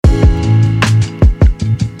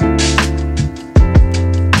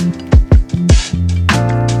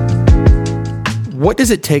What does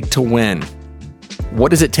it take to win?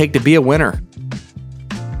 What does it take to be a winner?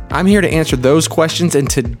 I'm here to answer those questions, and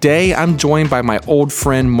today I'm joined by my old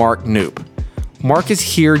friend Mark Knoop. Mark is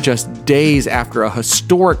here just days after a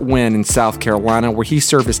historic win in South Carolina where he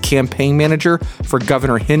served as campaign manager for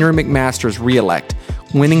Governor Henry McMaster's reelect,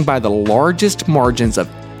 winning by the largest margins of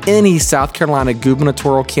any South Carolina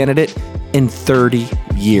gubernatorial candidate in 30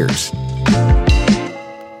 years.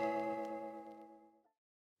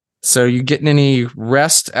 So you getting any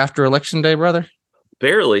rest after Election Day, brother?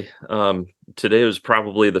 Barely. Today was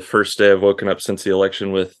probably the first day I've woken up since the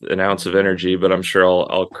election with an ounce of energy, but I'm sure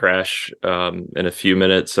I'll crash in a few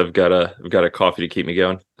minutes. I've got a coffee to keep me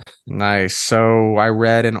going. Nice. So I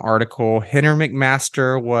read an article. Henry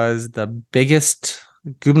McMaster was the biggest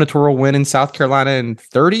gubernatorial win in South Carolina in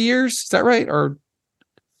 30 years. Is that right? Or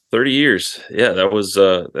 30 years? Yeah, that was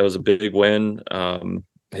a big win,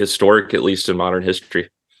 historic at least in modern history.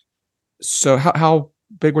 So how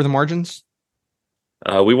big were the margins?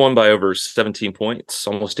 We won by over 17 points,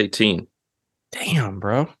 almost 18. Damn,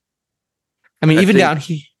 bro. I mean, even down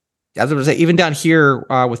here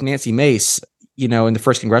with Nancy Mace, in the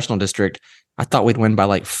first congressional district, I thought we'd win by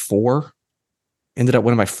like 4. Ended up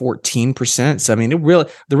winning by 14%. So, I mean,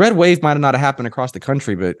 the red wave might have not have happened across the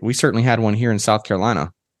country, but we certainly had one here in South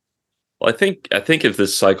Carolina. Well, I think if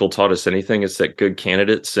this cycle taught us anything, it's that good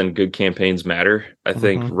candidates and good campaigns matter. I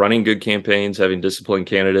think running good campaigns, having disciplined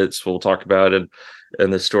candidates, we'll talk about it.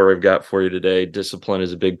 And the story I've got for you today, discipline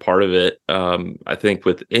is a big part of it. I think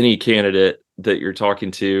with any candidate that you're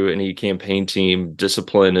talking to, any campaign team,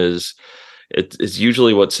 discipline is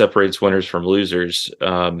usually what separates winners from losers.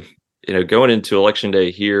 Going into Election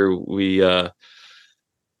Day here,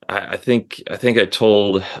 I think I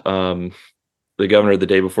told the governor the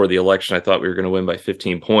day before the election, I thought we were going to win by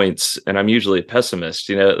 15 points. And I'm usually a pessimist,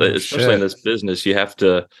 especially in this business, you have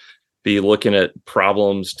to be looking at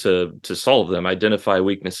problems to solve them, identify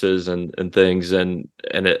weaknesses and things. And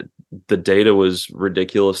the data was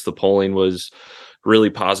ridiculous. The polling was really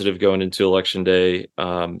positive going into Election Day.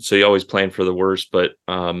 So you always plan for the worst, but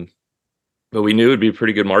we knew it'd be a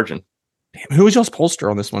pretty good margin. Damn, who was y'all's pollster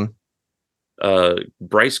on this one?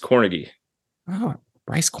 Bryce Cornegie. Oh,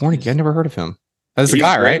 Bryce Cornegie. I never heard of him. That's the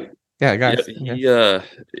guy, right? Yeah, guy. Yeah,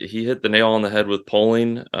 he hit the nail on the head with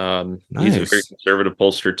polling. Nice. He's a very conservative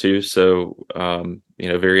pollster too, so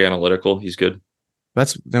very analytical. He's good.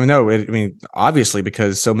 Obviously,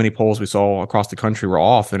 because so many polls we saw across the country were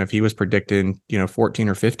off, and if he was predicting, 14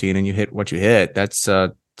 or 15, and you hit what you hit, that's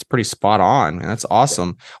it's pretty spot on, man. That's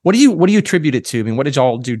awesome. What do you attribute it to? I mean, what did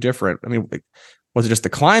y'all do different? I mean, was it just the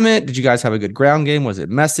climate? Did you guys have a good ground game? Was it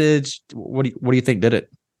message? What do you think did it?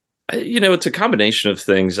 It's a combination of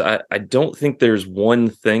things. I don't think there's one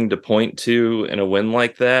thing to point to in a win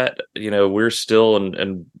like that. We're still,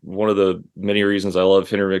 and one of the many reasons I love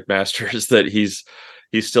Henry McMaster is that he's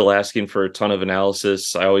still asking for a ton of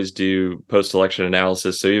analysis. I always do post-election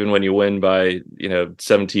analysis. So even when you win by,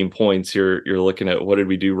 17 points, you're looking at what did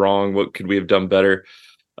we do wrong? What could we have done better?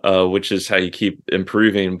 Which is how you keep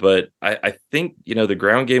improving. But I think, the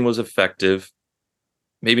ground game was effective.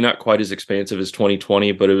 Maybe not quite as expansive as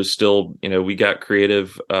 2020, but it was still, we got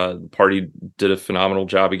creative. The party did a phenomenal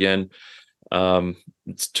job again. The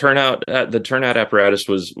turnout apparatus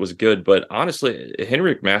was good, but honestly,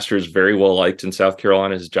 Henry McMaster is very well liked in South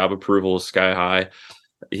Carolina. His job approval is sky high.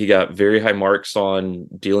 He got very high marks on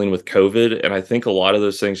dealing with COVID, and I think a lot of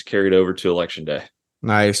those things carried over to Election Day.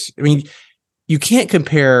 Nice. I mean, you can't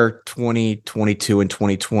compare 2022 and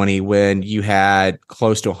 2020 when you had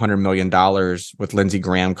close to $100 million with Lindsey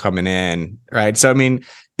Graham coming in, right? So, I mean,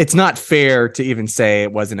 it's not fair to even say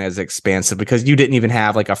it wasn't as expansive because you didn't even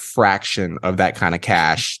have like a fraction of that kind of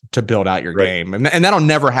cash to build out your game. And that'll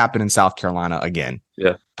never happen in South Carolina again.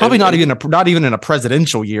 Yeah. Probably not even in a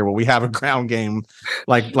presidential year where we have a ground game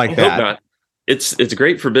like that. Hope not. It's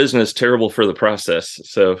great for business, terrible for the process.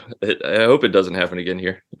 So I hope it doesn't happen again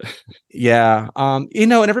here. Yeah.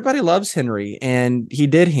 And everybody loves Henry, and he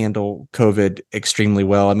did handle COVID extremely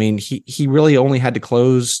well. I mean, he really only had to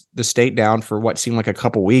close the state down for what seemed like a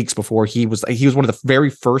couple weeks before he was one of the very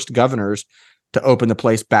first governors to open the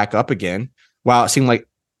place back up again. Wow. It seemed like,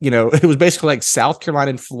 it was basically like South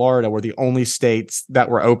Carolina and Florida were the only states that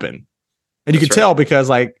were open. And you could tell because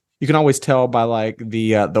you can always tell by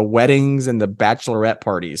the weddings and the bachelorette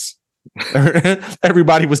parties.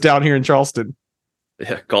 Everybody was down here in Charleston.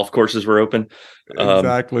 Yeah, golf courses were open.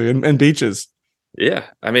 Exactly, and beaches. Yeah,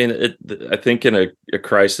 I mean, I think in a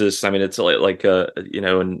crisis, I mean, it's like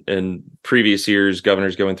in previous years,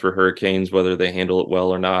 governors going through hurricanes, whether they handle it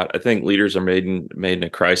well or not. I think leaders are made in a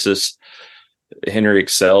crisis. Henry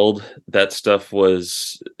excelled. That stuff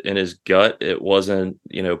was in his gut. It wasn't,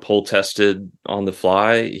 poll tested on the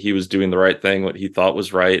fly. He was doing the right thing, what he thought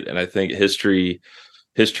was right. And I think history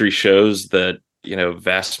shows that,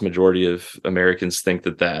 vast majority of Americans think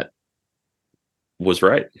that was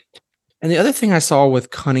right. And the other thing I saw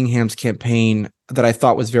with Cunningham's campaign that I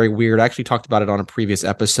thought was very weird, I actually talked about it on a previous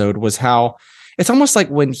episode, was how it's almost like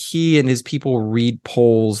when he and his people read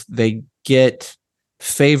polls, they get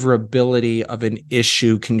favorability of an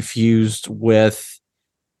issue confused with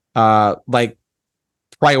like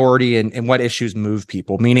priority and what issues move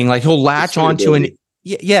people, meaning like he'll latch onto an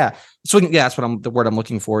yeah. So yeah, that's the word I'm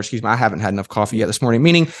looking for. Excuse me. I haven't had enough coffee yet this morning,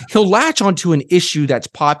 meaning he'll latch onto an issue that's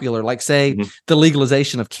popular, like say the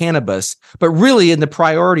legalization of cannabis, but really in the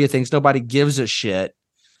priority of things, nobody gives a shit.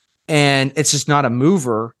 And it's just not a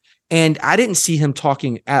mover. And I didn't see him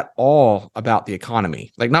talking at all about the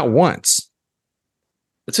economy, like not once.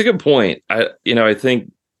 That's a good point. I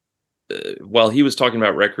think while he was talking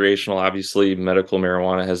about recreational, obviously medical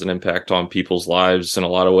marijuana has an impact on people's lives in a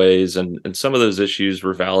lot of ways. And some of those issues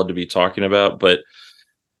were valid to be talking about. But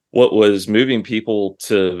what was moving people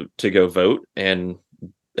to go vote and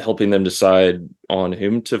helping them decide on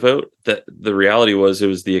whom to vote, that the reality was it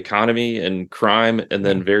was the economy and crime, and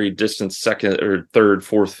then very distant second or third,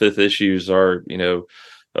 fourth, fifth issues are,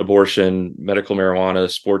 abortion, medical marijuana,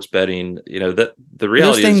 sports betting. That the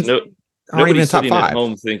reality is nobody's sitting at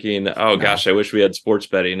home thinking, oh gosh, I wish we had sports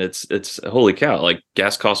betting. It's holy cow, like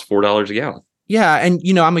gas costs $4 a gallon. Yeah. And,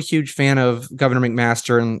 I'm a huge fan of Governor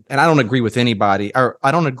McMaster, and I don't agree with anybody, or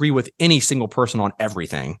I don't agree with any single person on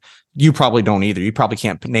everything. You probably don't either. You probably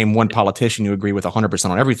can't name one politician you agree with 100%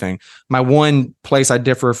 on everything. My one place I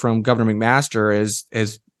differ from Governor McMaster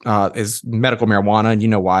is medical marijuana. And you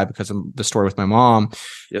know why? Because of the story with my mom.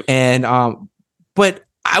 Yep. And, but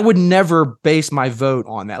I would never base my vote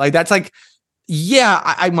on that. Like, that's like, yeah,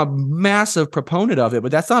 I'm a massive proponent of it,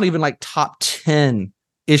 but that's not even like top 10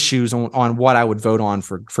 issues on what I would vote on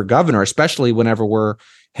for governor, especially whenever we're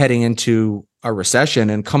heading into a recession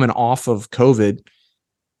and coming off of COVID.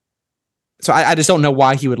 So I just don't know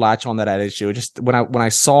why he would latch on that issue. It just when I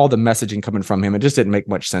saw the messaging coming from him, it just didn't make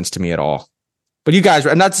much sense to me at all. But you guys,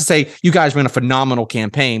 and not to say you guys ran a phenomenal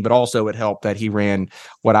campaign, but also it helped that he ran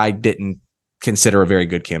what I didn't consider a very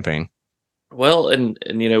good campaign. Well, and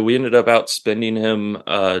we ended up outspending him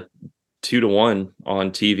 2-1 on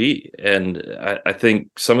TV, and I think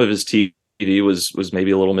some of his TV was maybe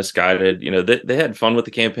a little misguided. They had fun with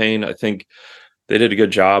the campaign. I think they did a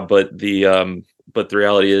good job, but the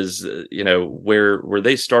reality is, where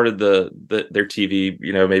they started their TV,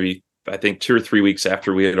 maybe I think 2 or 3 weeks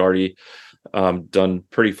after we had already done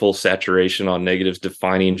pretty full saturation on negatives,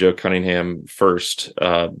 defining Joe Cunningham first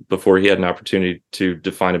before he had an opportunity to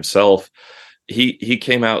define himself. He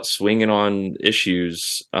came out swinging on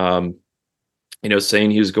issues,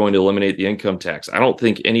 saying he was going to eliminate the income tax. I don't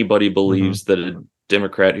think anybody believes that a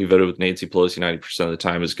Democrat who voted with Nancy Pelosi 90% of the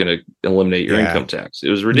time is going to eliminate your income tax. It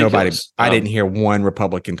was ridiculous. I didn't hear one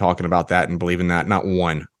Republican talking about that and believing that, not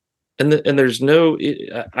one. And there's no,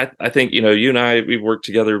 I think, you and I, we've worked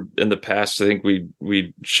together in the past. I think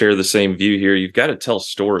we share the same view here. You've got to tell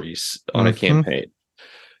stories on a campaign.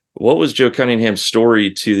 What was Joe Cunningham's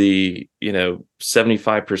story to the,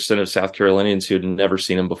 75% of South Carolinians who had never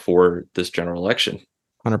seen him before this general election?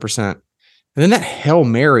 100%. And then that Hail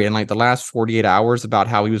Mary in like the last 48 hours about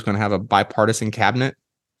how he was going to have a bipartisan cabinet.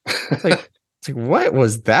 It's like, what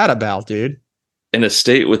was that about, dude? In a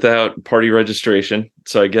state without party registration.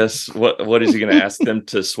 So I guess what is he going to ask them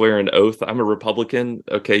to swear an oath? I'm a Republican.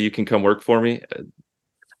 Okay, you can come work for me.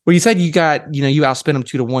 Well, you said you outspent him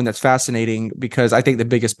 2-1. That's fascinating, because I think the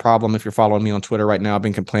biggest problem, if you're following me on Twitter right now, I've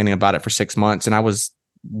been complaining about it for 6 months. And I was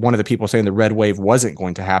one of the people saying the red wave wasn't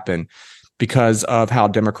going to happen because of how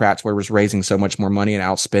Democrats were raising so much more money and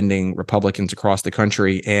outspending Republicans across the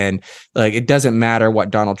country. And like, it doesn't matter what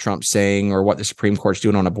Donald Trump's saying or what the Supreme Court's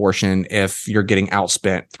doing on abortion if you're getting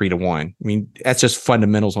outspent 3-1. I mean, that's just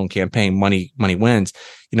fundamentals on campaign. Money wins.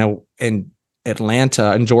 In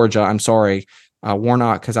Atlanta and Georgia, I'm sorry,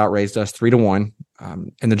 Warnock has outraised us 3-1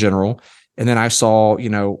 in the general. And then I saw,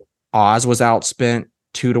 Oz was outspent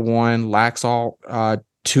 2-1, Laxalt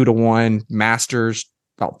 2-1, Masters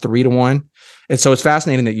about 3-1. And so it's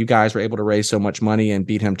fascinating that you guys were able to raise so much money and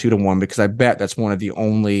beat him 2-1, because I bet that's one of the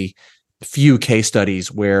only few case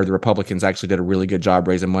studies where the Republicans actually did a really good job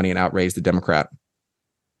raising money and outraised the Democrat.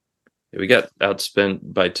 We got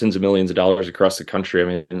outspent by tens of millions of dollars across the country. I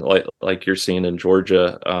mean, like you're seeing in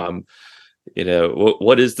Georgia.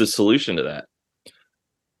 What is the solution to that?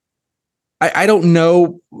 I don't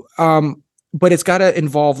know, but it's got to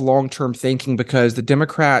involve long-term thinking, because the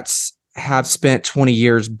Democrats have spent 20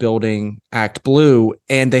 years building Act Blue,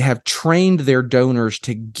 and they have trained their donors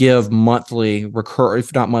to give monthly,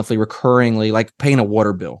 if not monthly, recurringly, like paying a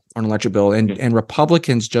water bill or an electric bill. And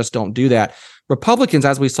Republicans just don't do that. Republicans,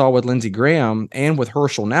 as we saw with Lindsey Graham and with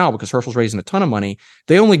Herschel now, because Herschel's raising a ton of money,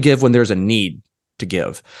 they only give when there's a need to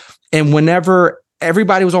give. And whenever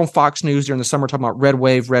everybody was on Fox News during the summer talking about red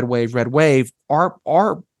wave,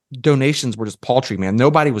 our donations were just paltry, man.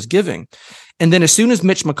 Nobody was giving. And then as soon as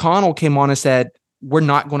Mitch McConnell came on and said, we're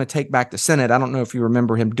not going to take back the Senate, I don't know if you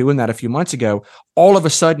remember him doing that a few months ago, all of a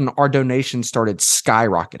sudden our donations started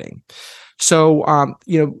skyrocketing. So,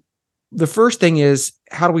 the first thing is,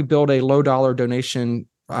 how do we build a low dollar donation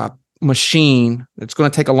machine? It's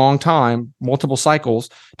going to take a long time, multiple cycles,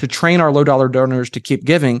 to train our low dollar donors to keep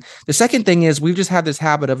giving. The second thing is, we've just had this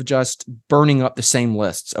habit of just burning up the same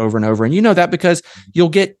lists over and over. And you know that because you'll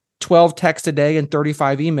get 12 texts a day and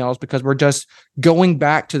 35 emails because we're just going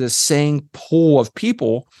back to the same pool of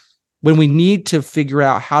people when we need to figure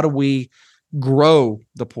out how do we grow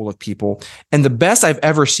the pool of people. And the best I've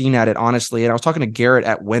ever seen at it, honestly, and I was talking to Garrett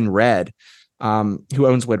at WinRed, who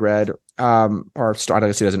owns WinRed, or I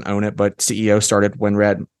guess he doesn't own it, but CEO started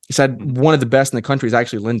WinRed. He said one of the best in the country is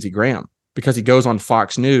actually Lindsey Graham, because he goes on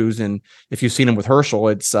Fox News. And if you've seen him with Herschel,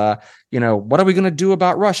 it's, what are we going to do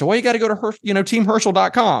about Russia? Well, you got to go to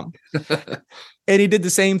teamherschel.com. And he did the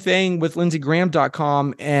same thing with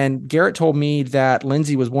lindseygraham.com. And Garrett told me that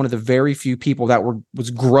Lindsey was one of the very few people that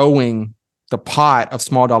was growing the pot of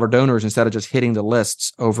small dollar donors instead of just hitting the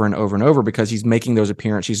lists over and over and over, because he's making those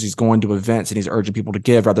appearances, he's going to events, and he's urging people to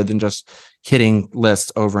give rather than just hitting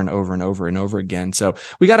lists over and over and over and over again. So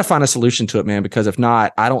we got to find a solution to it, man, because if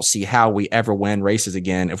not, I don't see how we ever win races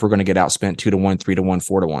again if we're going to get outspent 2-1, 3-1,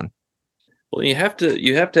 4-1. Well, you have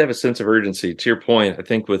to have a sense of urgency. To your point, I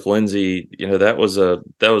think with Lindsey, that was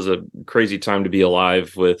a crazy time to be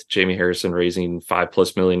alive, with Jamie Harrison raising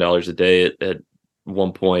 $5+ million a day at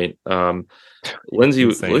one point. Lindsey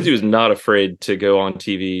was not afraid to go on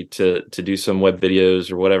TV to do some web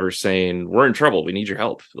videos or whatever, saying, we're in trouble, we need your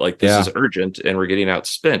help, like this is urgent and we're getting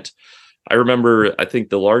outspent. I remember, I think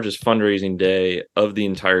the largest fundraising day of the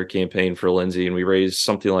entire campaign for Lindsey, and we raised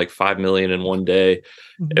something like $5 million in one day.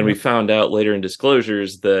 Mm-hmm. And we found out later in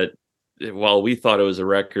disclosures that while we thought it was a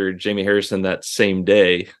record, Jamie Harrison that same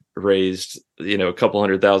day raised, a couple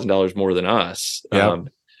 $100,000 more than us. Yep.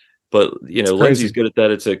 But Lindsey's good at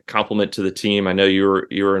that. It's a compliment to the team. I know you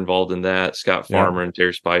were involved in that, Scott Farmer and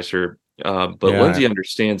Terry Spicer. But Lindsey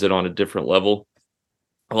understands it on a different level.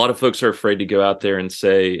 A lot of folks are afraid to go out there and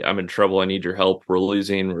say, I'm in trouble, I need your help, we're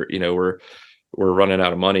losing, we're running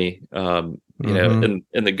out of money. In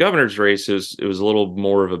the governor's race, it was a little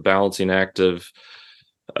more of a balancing act of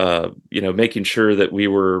making sure that we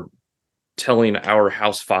were telling our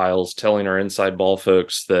House files, telling our inside ball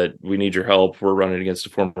folks that we need your help. We're running against a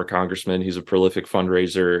former congressman. He's a prolific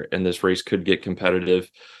fundraiser, and this race could get competitive.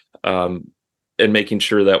 And making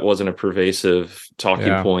sure that wasn't a pervasive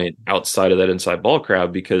talking point outside of that inside ball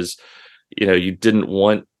crowd, because, you didn't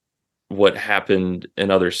want what happened in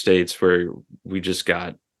other states where we just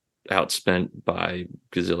got outspent by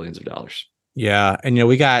gazillions of dollars. Yeah. And,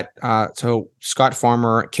 we got, so Scott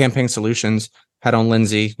Farmer, Campaign Solutions, had on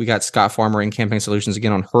Lindsey. We got Scott Farmer and Campaign Solutions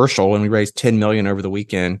again on Herschel, and we raised $10 million over the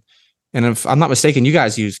weekend. And if I'm not mistaken, you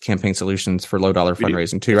guys use Campaign Solutions for low dollar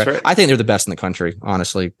fundraising too, right? I think they're the best in the country.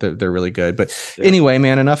 Honestly, they're really good. But anyway,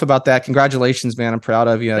 man, enough about that. Congratulations, man. I'm proud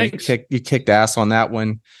of you. You kicked ass on that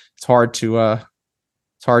one. It's hard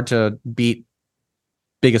to beat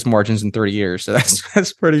biggest margins in 30 years. So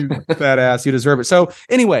that's pretty badass. You deserve it. So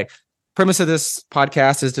anyway, premise of this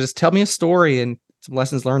podcast is to just tell me a story and some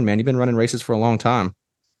lessons learned, man. You've been running races for a long time.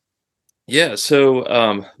 Yeah.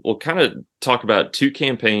 So we'll kind of talk about two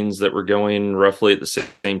campaigns that were going roughly at the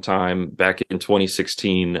same time back in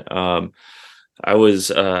 2016. I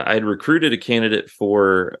had recruited a candidate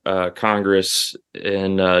for Congress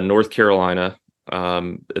in North Carolina.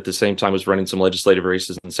 At the same time, was running some legislative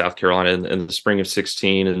races in South Carolina in the spring of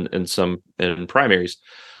 16 and some in primaries.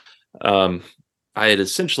 I had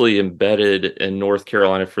essentially embedded in North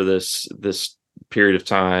Carolina for this period of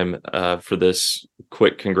time for this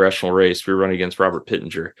quick congressional race. We were running against Robert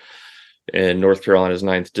Pittenger in North Carolina's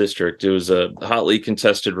 9th district. It was a hotly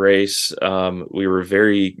contested race. We were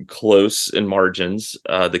very close in margins.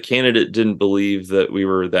 The candidate didn't believe that we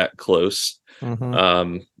were that close.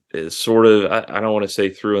 Mm-hmm. It's sort of, I don't want to say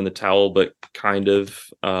threw in the towel, but kind of,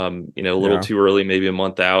 a little too early, maybe a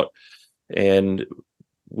month out. And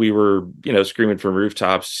we were, screaming from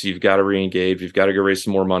rooftops, you've got to re-engage. We've got to go raise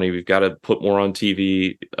some more money. We've got to put more on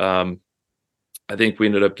TV. I think we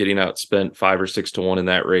ended up getting outspent 5 or 6 to 1 in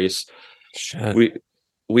that race. Shit.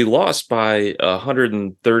 we lost by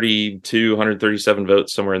 132, 137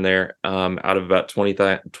 votes, somewhere in there, out of about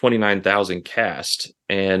 29,000 cast.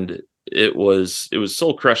 And it was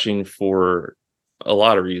soul crushing for a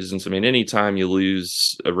lot of reasons. I mean, anytime you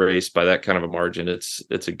lose a race by that kind of a margin, it's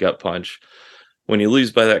a gut punch. When you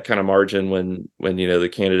lose by that kind of margin, when the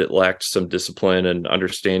candidate lacked some discipline and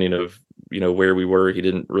understanding of where we were, he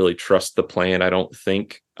didn't really trust the plan, I don't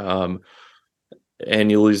think.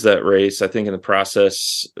 And you lose that race. I think in the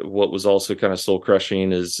process, what was also kind of soul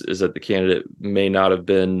crushing is that the candidate may not have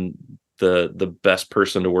been the best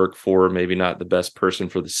person to work for, maybe not the best person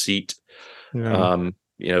for the seat. Yeah.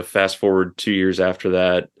 Fast forward 2 years after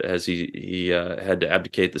that, as he had to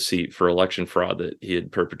abdicate the seat for election fraud that he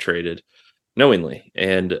had perpetrated knowingly.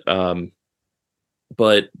 And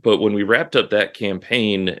but when we wrapped up that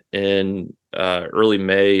campaign in early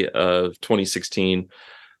May of 2016,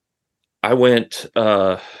 I went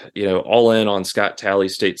all in on Scott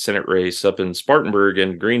Talley's state Senate race up in Spartanburg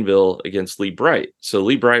and Greenville against Lee Bright. So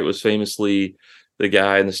Lee Bright was famously the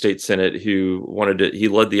guy in the state Senate who he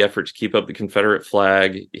led the effort to keep up the Confederate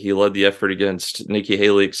flag. He led the effort against Nikki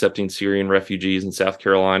Haley accepting Syrian refugees in South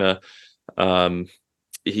Carolina.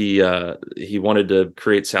 He wanted to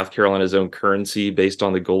create South Carolina's own currency based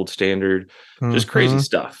on the gold standard. Just crazy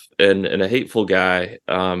stuff. And a hateful guy,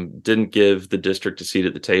 didn't give the district a seat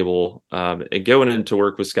at the table. And going into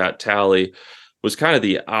work with Scott Talley was kind of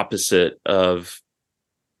the opposite of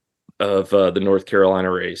the North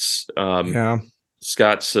Carolina race.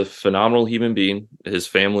 Scott's a phenomenal human being. His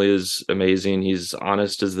family is amazing. He's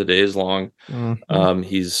honest as the day is long.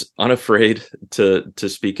 He's unafraid to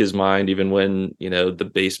speak his mind, even when,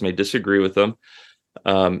 the base may disagree with him.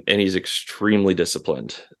 And he's extremely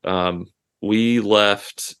disciplined. We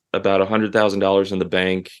left about $100,000 in the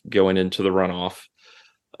bank going into the runoff.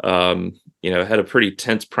 Had a pretty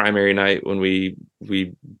tense primary night when we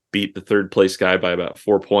beat the third place guy by about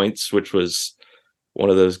 4 points, which was one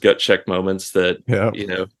of those gut check moments that,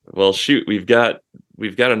 well, shoot, we've got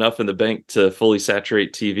enough in the bank to fully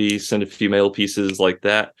saturate TV, send a few mail pieces like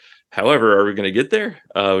that. However, are we going to get there?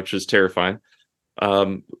 Which was terrifying.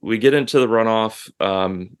 We get into the runoff.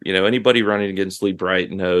 Anybody running against Lee Bright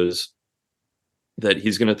knows that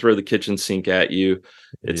he's going to throw the kitchen sink at you.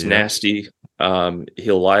 It's nasty.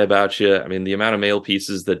 He'll lie about you. I mean, the amount of mail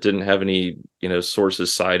pieces that didn't have any,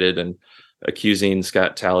 sources cited and accusing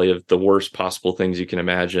Scott Talley of the worst possible things you can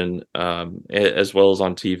imagine, as well as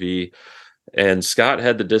on TV. And Scott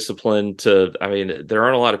had the discipline there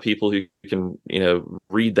aren't a lot of people who can,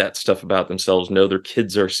 read that stuff about themselves, know their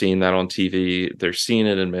kids are seeing that on TV. They're seeing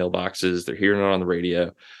it in mailboxes. They're hearing it on the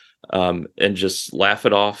radio, and just laugh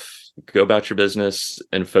it off, go about your business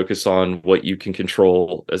and focus on what you can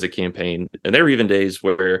control as a campaign. And there were even days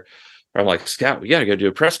where I'm like, Scott, we got to go do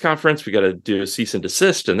a press conference. We got to do a cease and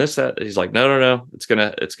desist and this, that. He's like, no. It's going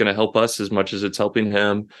to help us as much as it's helping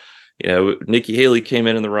him. Nikki Haley came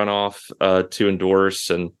in the runoff to endorse,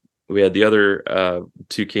 and we had the other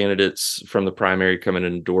two candidates from the primary come in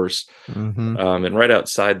and endorse. And right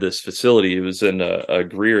outside this facility, it was in a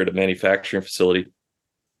Greer at a manufacturing facility.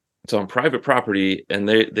 It's on private property, and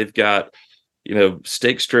they've got,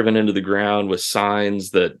 stakes driven into the ground with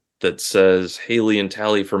signs that says Haley and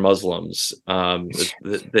Talley for Muslims.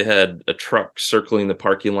 They had a truck circling the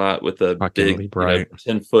parking lot with a big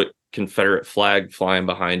 10-foot Confederate flag flying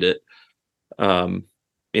behind it.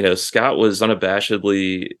 Scott was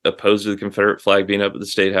unabashedly opposed to the Confederate flag being up at the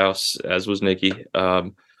State House, as was Nikki.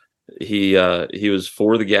 He was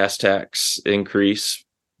for the gas tax increase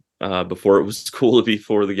before it was cool to be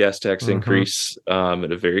for the gas tax increase,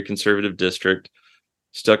 in a very conservative district.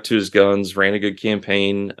 Stuck to his guns, ran a good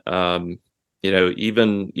campaign.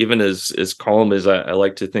 Even as calm as I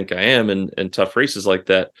like to think I am in tough races like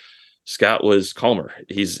that, Scott was calmer.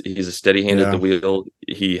 He's a steady hand at the wheel.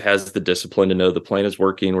 He has the discipline to know the plan is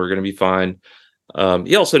working. We're going to be fine.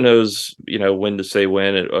 He also knows, when to say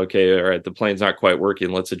when. Okay, all right, the plan's not quite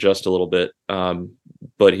working. Let's adjust a little bit.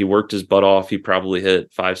 But he worked his butt off. He probably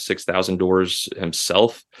hit 5,000-6,000 doors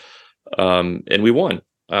himself, and we won.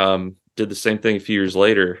 Did the same thing a few years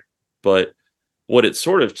later. But what it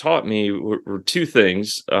sort of taught me were two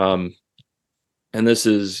things. And this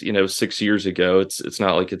is, 6 years ago. It's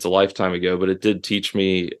not like it's a lifetime ago, but it did teach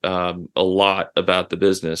me a lot about the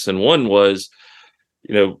business. And one was,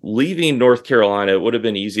 leaving North Carolina, it would have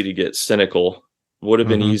been easy to get cynical. Would have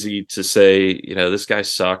been easy to say, this guy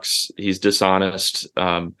sucks. He's dishonest.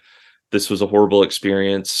 This was a horrible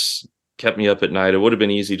experience. Kept me up at night. It would have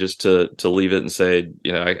been easy just to leave it and say,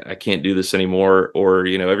 I can't do this anymore, or,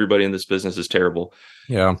 everybody in this business is terrible.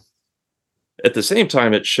 Yeah. At the same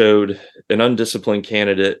time, it showed an undisciplined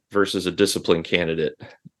candidate versus a disciplined candidate.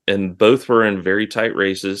 and both were in very tight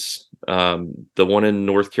races. The one in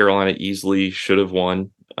North Carolina easily should have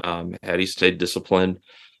won had he stayed disciplined.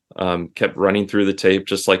 Kept running through the tape,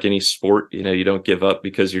 just like any sport. You don't give up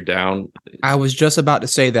because you're down. I was just about to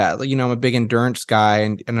say that. I'm a big endurance guy,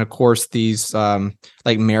 and of course these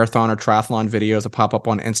like marathon or triathlon videos that pop up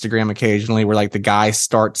on Instagram occasionally, where like the guy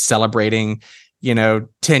starts celebrating, 10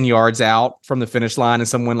 yards out from the finish line, and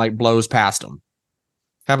someone like blows past them.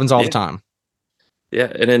 Happens all the time.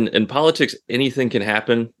 Yeah, and in politics, anything can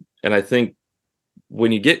happen. And I think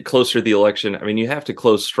when you get closer to the election, I mean, you have to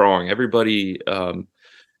close strong.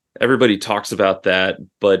 Everybody talks about that,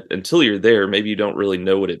 but until you're there, maybe you don't really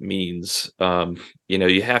know what it means.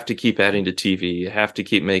 You have to keep adding to TV. You have to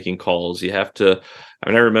keep making calls. You have to. I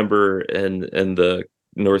mean, I remember in the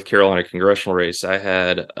North Carolina congressional race, I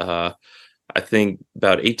had I think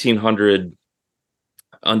about 1,800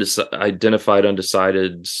 identified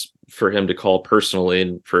undecideds for him to call personally,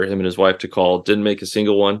 and for him and his wife to call. Didn't make a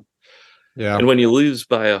single one. Yeah. And when you lose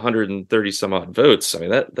by 130 some odd votes, I mean,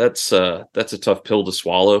 that's a tough pill to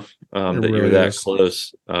swallow, that really you're that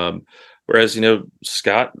close. Whereas,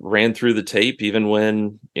 Scott ran through the tape, even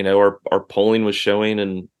when, our polling was showing,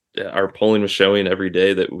 and our polling was showing every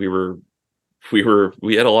day that we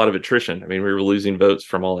had a lot of attrition. I mean, we were losing votes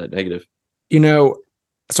from all that negative. So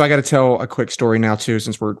I got to tell a quick story now too,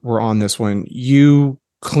 since we're on this one. You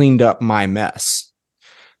cleaned up my mess.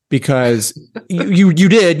 Because you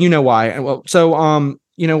did, why? Well, so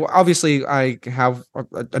obviously I have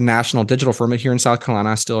a national digital firm here in South Carolina.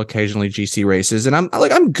 I still occasionally GC races, and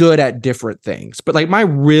I'm good at different things. But like my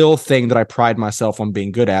real thing that I pride myself on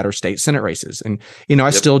being good at are state Senate races. And I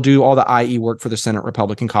still do all the IE work for the Senate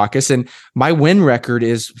Republican caucus, and my win record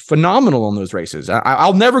is phenomenal on those races.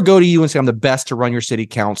 I'll never go to you and say I'm the best to run your city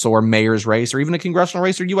council or mayor's race or even a congressional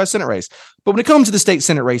race or U.S. Senate race. But when it comes to the state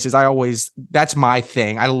Senate races, that's my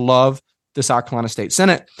thing. I love the South Carolina State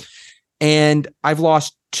Senate. And I've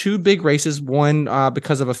lost two big races, one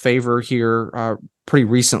because of a favor here pretty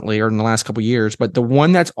recently or in the last couple of years. But the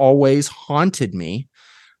one that's always haunted me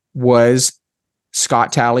was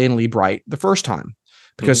Scott Talley and Lee Bright the first time,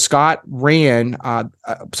 because Scott ran.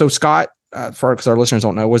 So Scott, because our listeners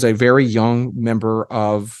don't know, was a very young member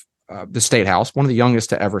of the state house, one of the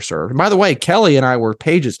youngest to ever serve. And by the way, Kelly and I were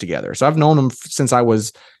pages together. So I've known him since I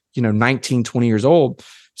was, 19, 20 years old.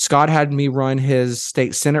 Scott had me run his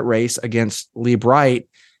state Senate race against Lee Bright,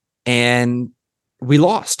 and we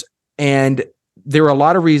lost. And there were a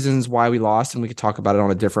lot of reasons why we lost, and we could talk about it on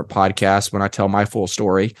a different podcast when I tell my full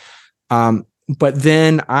story. But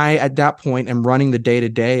then I, at that point, am running the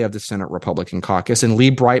day-to-day of the Senate Republican caucus, and Lee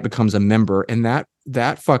Bright becomes a member, and that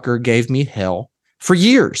fucker gave me hell for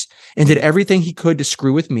years and did everything he could to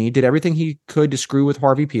screw with me, did everything he could to screw with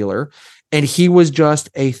Harvey Peeler. And he was just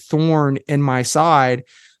a thorn in my side.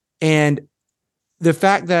 And the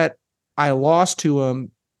fact that I lost to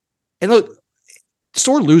him, and look,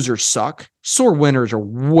 sore losers suck. Sore winners are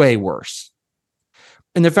way worse.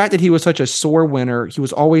 And the fact that he was such a sore winner, he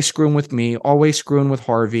was always screwing with me, always screwing with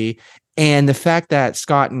Harvey. And the fact that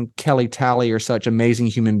Scott and Kelly Talley are such amazing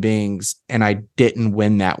human beings, and I didn't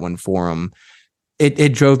win that one for him,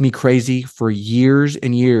 it drove me crazy for years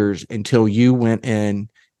and years until you went in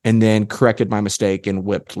and then corrected my mistake and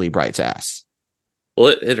whipped Lee Bright's ass.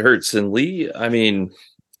 Well, it hurts. And Lee, I mean,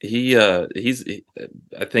 I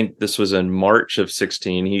think this was in March of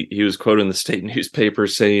 2016. He was quoted in the state newspaper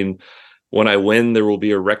saying, "When I win, there will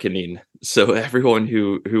be a reckoning." So everyone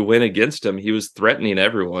who went against him, he was threatening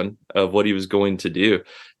everyone of what he was going to do.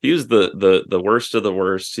 He was the worst of the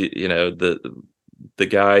worst. The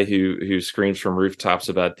guy who screams from rooftops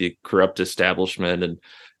about the corrupt establishment,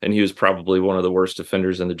 and he was probably one of the worst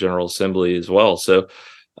offenders in the General Assembly as well. So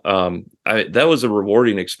that was a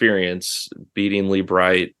rewarding experience, beating Lee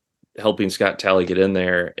Bright, helping Scott Talley get in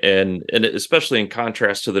there, and especially in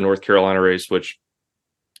contrast to the North Carolina race, which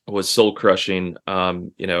was soul crushing. I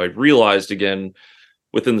realized again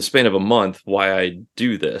within the span of a month why I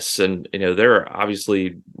do this, and there are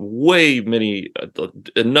obviously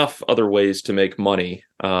enough other ways to make money.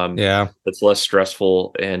 That's less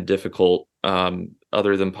stressful and difficult,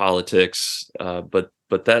 other than politics. But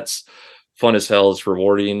that's fun as hell. It's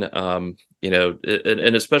rewarding. And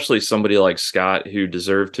especially somebody like Scott, who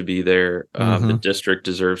deserved to be there. The district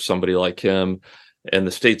deserves somebody like him, and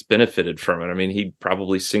the state's benefited from it. I mean, he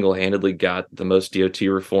probably single-handedly got the most DOT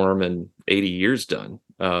reform in 80 years done.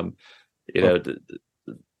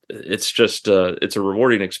 It's just it's a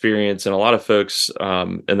rewarding experience, and a lot of folks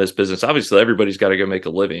in this business, obviously everybody's got to go make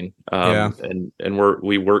a living, and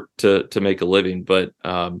we work to make a living, but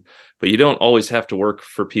you don't always have to work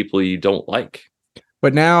for people you don't like.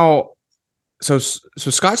 But now, So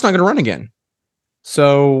Scott's not going to run again.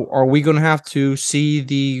 So are we going to have to see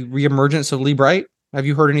the reemergence of Lee Bright? Have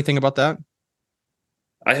you heard anything about that?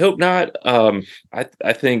 I hope not.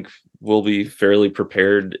 I think we'll be fairly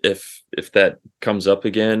prepared if that comes up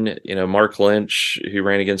again. Mark Lynch, who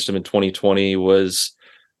ran against him in 2020, was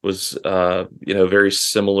very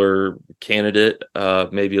similar candidate,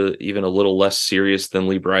 maybe even a little less serious than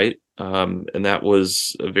Lee Bright, and that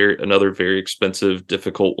was another very expensive,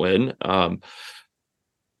 difficult win.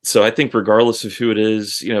 So I think regardless of who it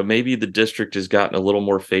is, maybe the district has gotten a little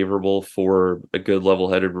more favorable for a good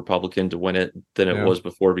level-headed Republican to win it than it was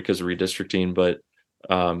before because of redistricting. But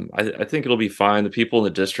I think it'll be fine. The people in the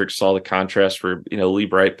district saw the contrast where, Lee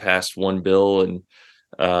Bright passed one bill and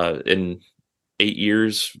in 8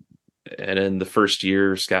 years. And in the first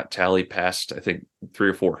year, Scott Talley passed, I think, 3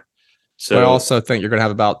 or 4. So I also think you're going to have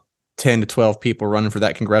about 10 to 12 people running for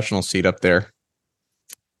that congressional seat up there.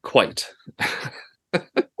 Quite.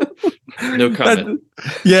 No comment.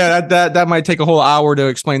 That might take a whole hour to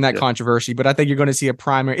explain that controversy, but I think you're going to see a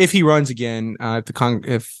primary if he runs again.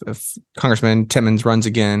 If Congressman Timmons runs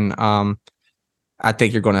again, I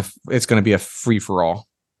think it's going to be a free for all.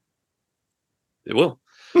 It will.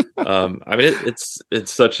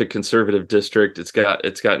 It's such a conservative district. It's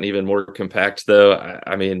gotten even more compact, though.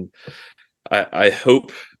 I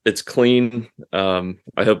hope it's clean. I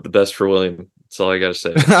hope the best for William. That's all I got to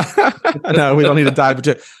say. No, we don't need to dive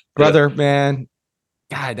into it. Brother, man.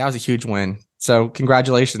 God, that was a huge win. So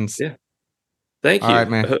congratulations. Yeah. Thank you. All right,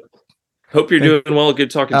 man. Hope you're doing well.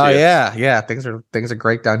 Good talking to you. Yeah. Things are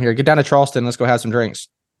great down here. Get down to Charleston. Let's go have some drinks.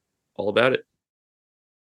 All about it.